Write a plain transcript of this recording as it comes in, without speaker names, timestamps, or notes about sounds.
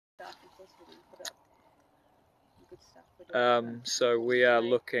So we are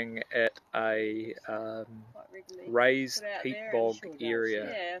looking at a raised peat bog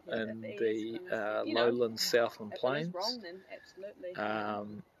area in the lowland Southland Plains.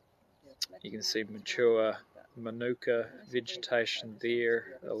 You can see mature manuka vegetation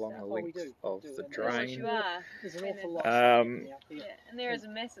there along the length of the drain.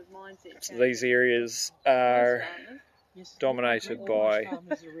 So these areas are dominated by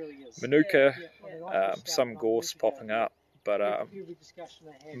manuka, some gorse popping up, but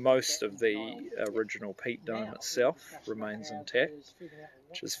most of the original peat dome itself remains intact,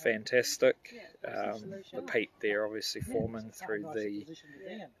 which is fantastic. The peat there obviously forming through the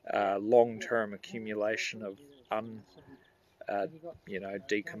long-term accumulation of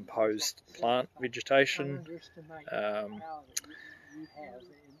decomposed plant vegetation,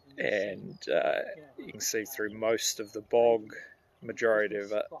 and you can see through most of the bog, majority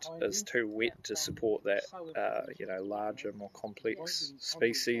of it is too wet to support that larger, more complex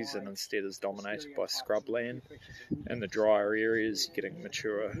species, and instead is dominated by scrubland. In the drier areas, you're getting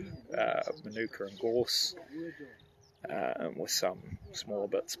mature manuka and gorse, with some smaller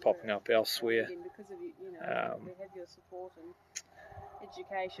bits popping up elsewhere.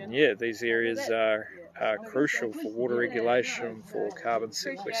 Yeah, these areas are crucial for water regulation, for carbon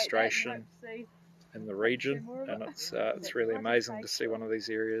sequestration in the region, and it's really amazing to see one of these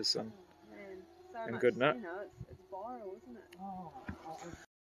areas in good nick.